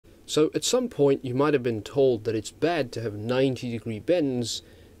So at some point you might have been told that it's bad to have 90-degree bends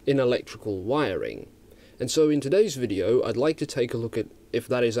in electrical wiring. And so in today's video I'd like to take a look at if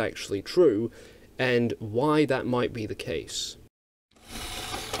that is actually true and why that might be the case.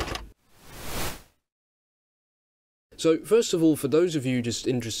 So first of all, for those of you just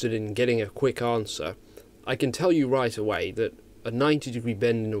interested in getting a quick answer, I can tell you right away that a 90-degree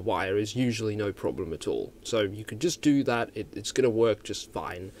bend in a wire is usually no problem at all. So you could just do that, it's going to work just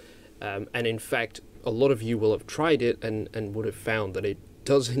fine. And in fact, a lot of you will have tried it and would have found that it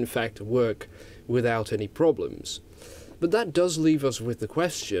does in fact work without any problems. But that does leave us with the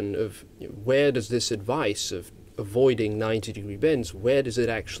question of, where does this advice of avoiding 90-degree bends, where does it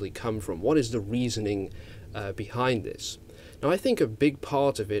actually come from? What is the reasoning behind this? Now, I think a big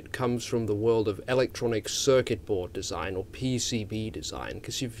part of it comes from the world of electronic circuit board design, or PCB design,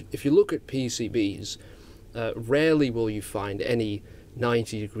 because if you look at PCBs, rarely will you find any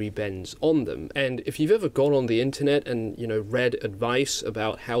 90-degree bends on them. And if you've ever gone on the internet and read advice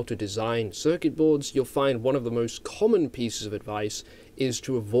about how to design circuit boards, you'll find one of the most common pieces of advice is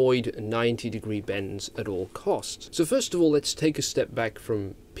to avoid 90-degree bends at all costs. So first of all, let's take a step back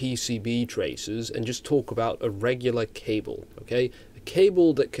from PCB traces and just talk about a regular cable, okay? A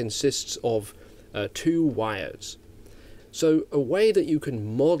cable that consists of two wires. So a way that you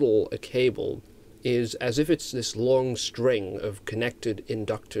can model a cable is as if it's this long string of connected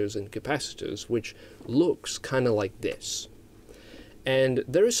inductors and capacitors, which looks kind of like this. And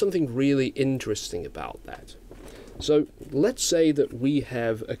there is something really interesting about that. So let's say that we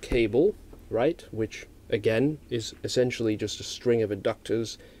have a cable, right, which again is essentially just a string of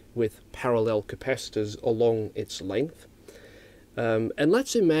inductors with parallel capacitors along its length. And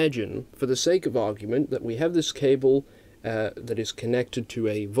let's imagine, for the sake of argument, that we have this cable that is connected to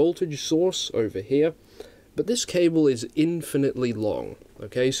a voltage source over here, but this cable is infinitely long,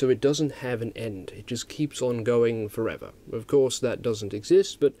 okay, so it doesn't have an end, it just keeps on going forever. Of course that doesn't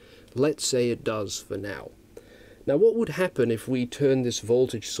exist, but let's say it does for now. Now what would happen if we turn this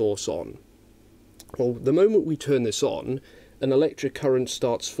voltage source on? Well, the moment we turn this on, an electric current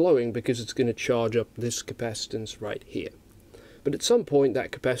starts flowing because it's going to charge up this capacitance right here. But at some point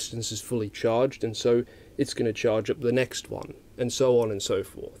that capacitance is fully charged, and so it's going to charge up the next one, and so on and so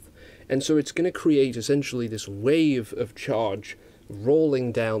forth. And so it's going to create essentially this wave of charge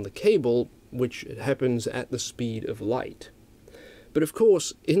rolling down the cable, which happens at the speed of light. But of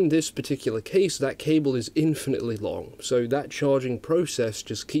course, in this particular case, that cable is infinitely long, so that charging process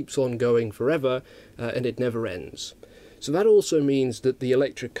just keeps on going forever, and it never ends. So that also means that the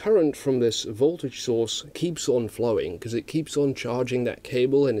electric current from this voltage source keeps on flowing, because it keeps on charging that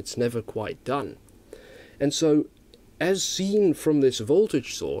cable and it's never quite done. And so, as seen from this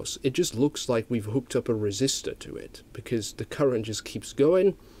voltage source, it just looks like we've hooked up a resistor to it, because the current just keeps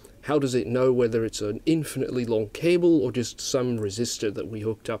going. How does it know whether it's an infinitely long cable or just some resistor that we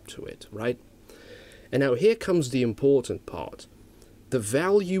hooked up to it, right? And now here comes the important part. The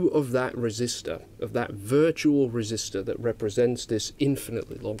value of that resistor, of that virtual resistor that represents this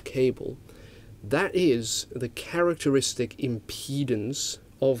infinitely long cable, that is the characteristic impedance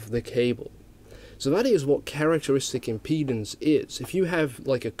of the cable. So that is what characteristic impedance is. If you have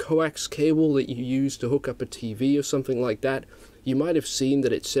like a coax cable that you use to hook up a TV or something like that, you might have seen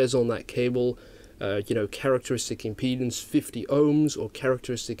that it says on that cable, characteristic impedance 50 ohms or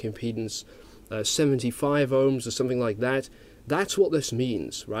characteristic impedance 75 ohms or something like that. That's what this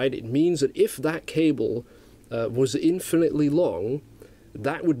means, right? It means that if that cable was infinitely long,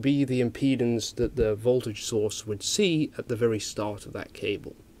 that would be the impedance that the voltage source would see at the very start of that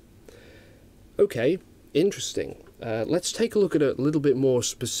cable. Okay, interesting. Let's take a look at a little bit more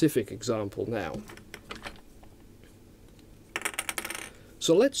specific example now.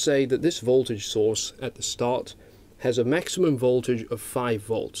 So let's say that this voltage source at the start has a maximum voltage of 5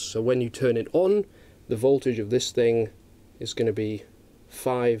 volts. So when you turn it on, the voltage of this thing is going to be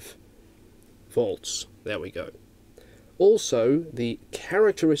 5 volts. There we go. Also, the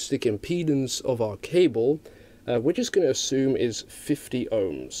characteristic impedance of our cable, we're just going to assume is 50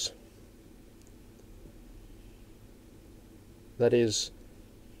 ohms. That is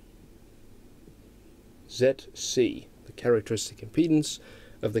ZC, the characteristic impedance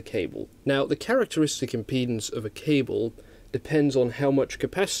of the cable. Now, the characteristic impedance of a cable depends on how much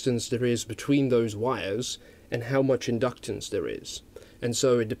capacitance there is between those wires and how much inductance there is. And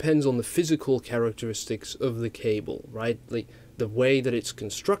so it depends on the physical characteristics of the cable, right? The way that it's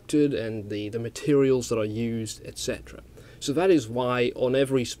constructed and the materials that are used, etc. So that is why on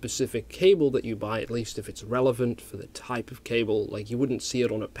every specific cable that you buy, at least if it's relevant for the type of cable, like you wouldn't see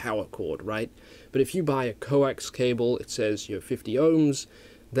it on a power cord, right? But if you buy a coax cable, it says 50 ohms,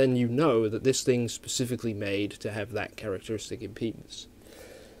 then you know that this thing's specifically made to have that characteristic impedance.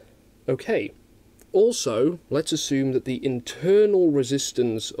 Okay, also, let's assume that the internal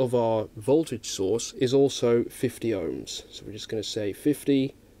resistance of our voltage source is also 50 ohms. So we're just going to say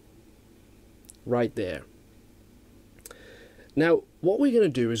 50 right there. Now, what we're going to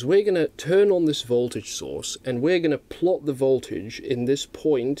do is we're going to turn on this voltage source, and we're going to plot the voltage in this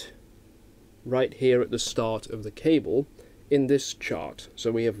point right here at the start of the cable in this chart.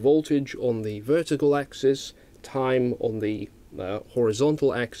 So we have voltage on the vertical axis, time on the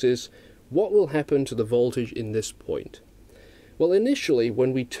horizontal axis. What will happen to the voltage in this point? Well, initially,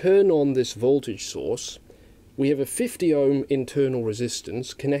 when we turn on this voltage source, we have a 50 ohm internal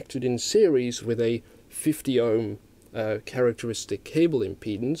resistance connected in series with a 50 ohm characteristic cable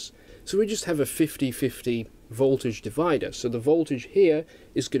impedance, so we just have a 50-50 voltage divider. So the voltage here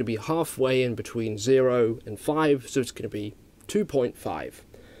is going to be halfway in between 0 and 5, so it's going to be 2.5.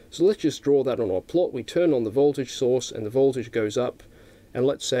 So let's just draw that on our plot. We turn on the voltage source and the voltage goes up, and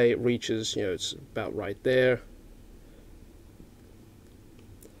let's say it reaches, it's about right there,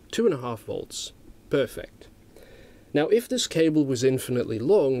 2.5 volts. Perfect. Now, if this cable was infinitely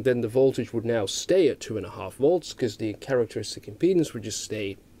long, then the voltage would now stay at 2.5 volts, because the characteristic impedance would just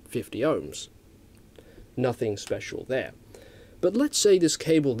stay 50 ohms. Nothing special there. But let's say this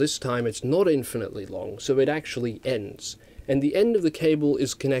cable this time it's not infinitely long, so it actually ends. And the end of the cable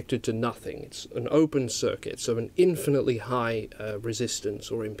is connected to nothing. It's an open circuit, so an infinitely high resistance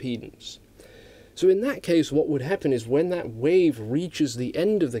or impedance. So in that case, what would happen is when that wave reaches the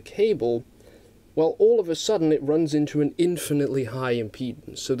end of the cable, well, all of a sudden it runs into an infinitely high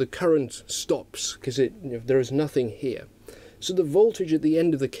impedance, so the current stops because there is nothing here. So the voltage at the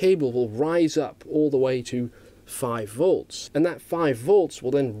end of the cable will rise up all the way to 5 volts, and that 5 volts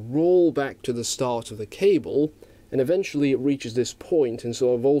will then roll back to the start of the cable, and eventually it reaches this point, and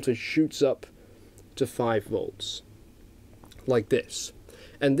so our voltage shoots up to 5 volts, like this.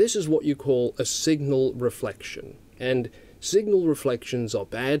 And this is what you call a signal reflection. And signal reflections are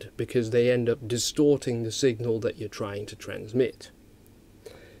bad because they end up distorting the signal that you're trying to transmit.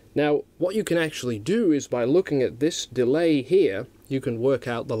 Now, what you can actually do is by looking at this delay here, you can work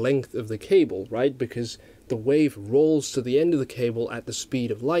out the length of the cable, right? Because the wave rolls to the end of the cable at the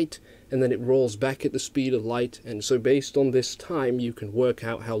speed of light, and then it rolls back at the speed of light, and so based on this time, you can work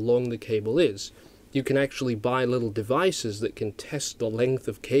out how long the cable is. You can actually buy little devices that can test the length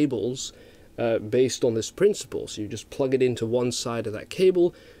of cables based on this principle. So you just plug it into one side of that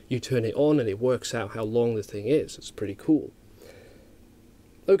cable, you turn it on, and it works out how long the thing is. It's pretty cool.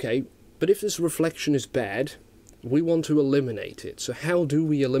 Okay, but if this reflection is bad, we want to eliminate it. So how do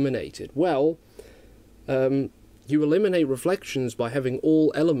we eliminate it? Well, you eliminate reflections by having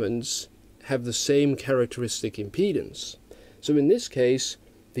all elements have the same characteristic impedance. So in this case,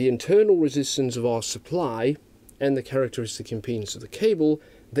 the internal resistance of our supply and the characteristic impedance of the cable,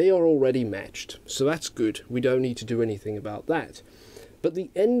 they are already matched. So that's good. We don't need to do anything about that. But the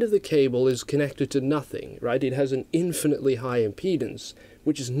end of the cable is connected to nothing, right? It has an infinitely high impedance,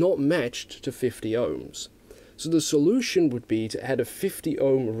 which is not matched to 50 ohms. So the solution would be to add a 50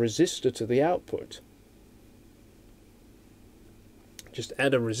 ohm resistor to the output. Just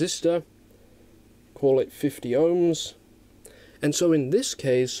add a resistor, call it 50 ohms. And so in this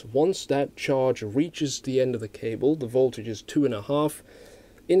case, once that charge reaches the end of the cable, the voltage is 2.5.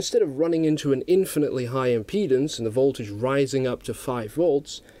 Instead of running into an infinitely high impedance and the voltage rising up to 5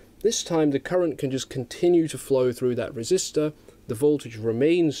 volts, this time the current can just continue to flow through that resistor. The voltage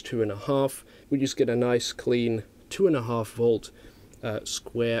remains 2.5. We just get a nice clean 2.5 volt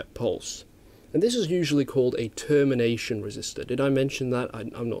square pulse. And this is usually called a termination resistor. Did I mention that?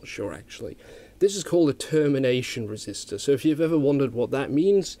 I'm not sure actually. This is called a termination resistor. So if you've ever wondered what that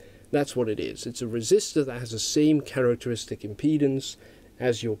means, that's what it is. It's a resistor that has the same characteristic impedance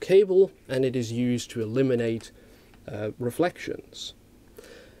as your cable, and it is used to eliminate reflections.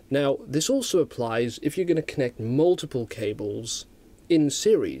 Now, this also applies if you're going to connect multiple cables in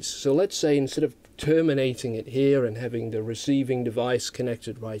series. So let's say instead of terminating it here and having the receiving device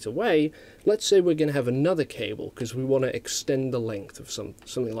connected right away, let's say we're going to have another cable because we want to extend the length of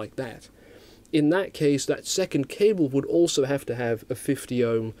something like that. In that case, that second cable would also have to have a 50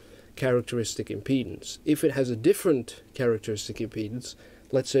 ohm characteristic impedance. If it has a different characteristic impedance,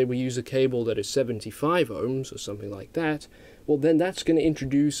 let's say we use a cable that is 75 ohms or something like that, well then that's going to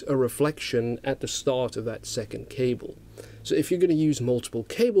introduce a reflection at the start of that second cable. So if you're going to use multiple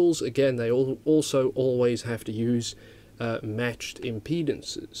cables, again they also always have to use matched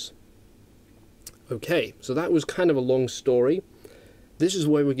impedances. Okay, so that was kind of a long story. This is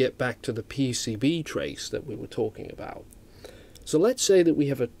where we get back to the PCB trace that we were talking about. So let's say that we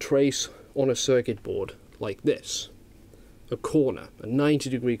have a trace on a circuit board like this, a corner, a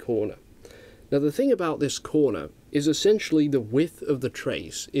 90-degree corner. Now the thing about this corner is essentially the width of the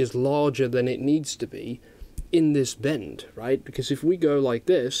trace is larger than it needs to be in this bend, right? Because if we go like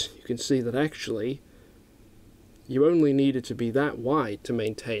this, you can see that actually you only need it to be that wide to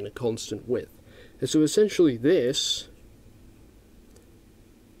maintain a constant width. And so essentially this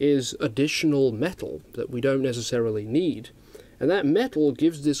is additional metal that we don't necessarily need. And that metal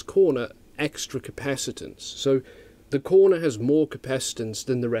gives this corner extra capacitance. So the corner has more capacitance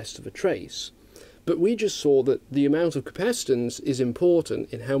than the rest of a trace. But we just saw that the amount of capacitance is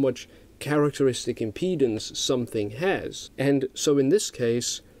important in how much characteristic impedance something has. And so in this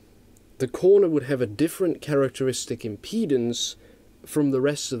case, the corner would have a different characteristic impedance from the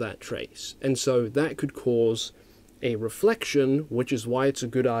rest of that trace. And so that could cause a reflection, which is why it's a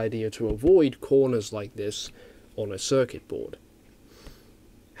good idea to avoid corners like this on a circuit board.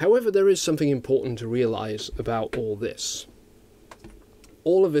 However, there is something important to realize about all this.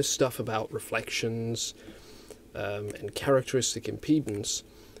 All of this stuff about reflections and characteristic impedance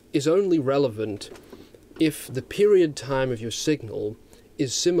is only relevant if the period time of your signal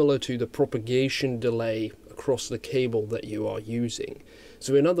is similar to the propagation delay across the cable that you are using.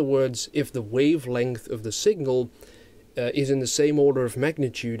 So in other words, if the wavelength of the signal is in the same order of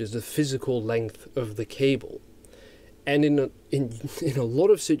magnitude as the physical length of the cable. And in a lot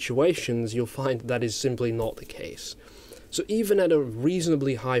of situations, you'll find that is simply not the case. So even at a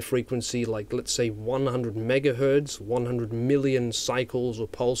reasonably high frequency, like let's say 100 megahertz, 100 million cycles or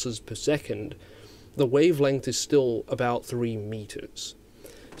pulses per second, the wavelength is still about 3 meters.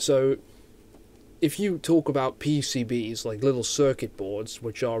 So if you talk about PCBs, like little circuit boards,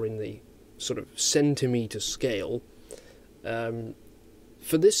 which are in the sort of centimeter scale,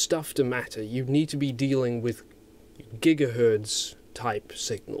 for this stuff to matter, you need to be dealing with gigahertz type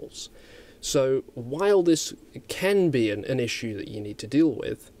signals. So while this can be an issue that you need to deal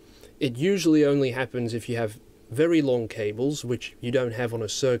with, it usually only happens if you have very long cables, which you don't have on a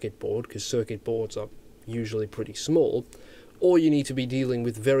circuit board, because circuit boards are usually pretty small, or you need to be dealing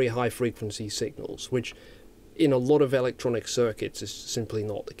with very high frequency signals, which in a lot of electronic circuits is simply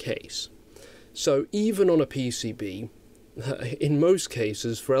not the case. So even on a PCB, in most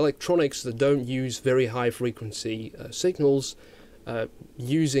cases, for electronics that don't use very high frequency signals,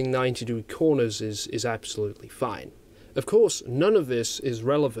 using 90-degree corners is absolutely fine. Of course, none of this is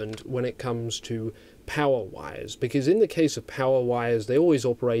relevant when it comes to power wires, because in the case of power wires, they always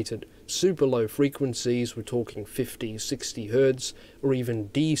operate at super low frequencies. We're talking 50, 60 hertz, or even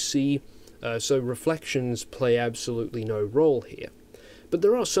DC, so reflections play absolutely no role here. But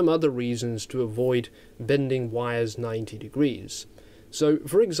there are some other reasons to avoid bending wires 90 degrees. So,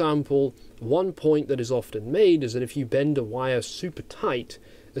 for example, one point that is often made is that if you bend a wire super tight,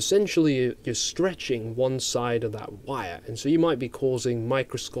 essentially you're stretching one side of that wire, and so you might be causing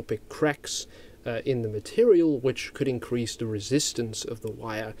microscopic cracks in the material, which could increase the resistance of the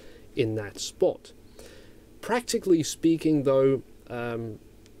wire in that spot. Practically speaking, though,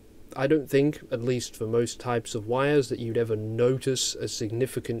 I don't think, at least for most types of wires, that you'd ever notice a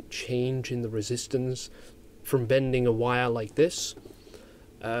significant change in the resistance from bending a wire like this.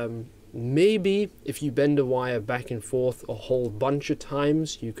 Maybe if you bend a wire back and forth a whole bunch of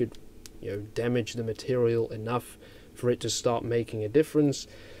times, you could, damage the material enough for it to start making a difference.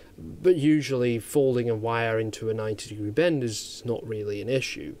 But usually folding a wire into a 90-degree bend is not really an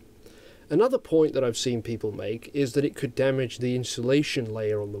issue. Another point that I've seen people make is that it could damage the insulation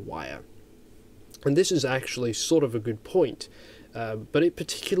layer on the wire. And this is actually sort of a good point, but it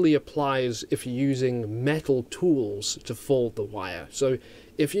particularly applies if you're using metal tools to fold the wire. So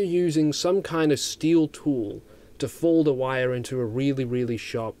if you're using some kind of steel tool to fold a wire into a really, really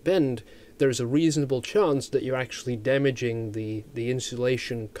sharp bend, there's a reasonable chance that you're actually damaging the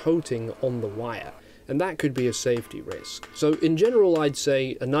insulation coating on the wire. And that could be a safety risk. So in general, I'd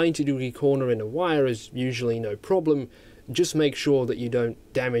say a 90-degree corner in a wire is usually no problem. Just make sure that you don't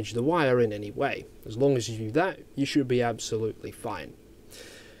damage the wire in any way. As long as you do that, you should be absolutely fine.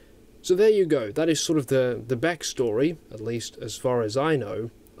 So there you go. That is sort of the backstory, at least as far as I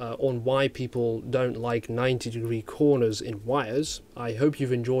know, on why people don't like 90-degree corners in wires. I hope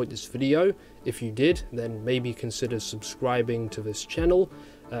you've enjoyed this video. If you did, then maybe consider subscribing to this channel.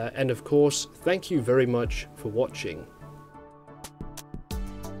 And of course, thank you very much for watching.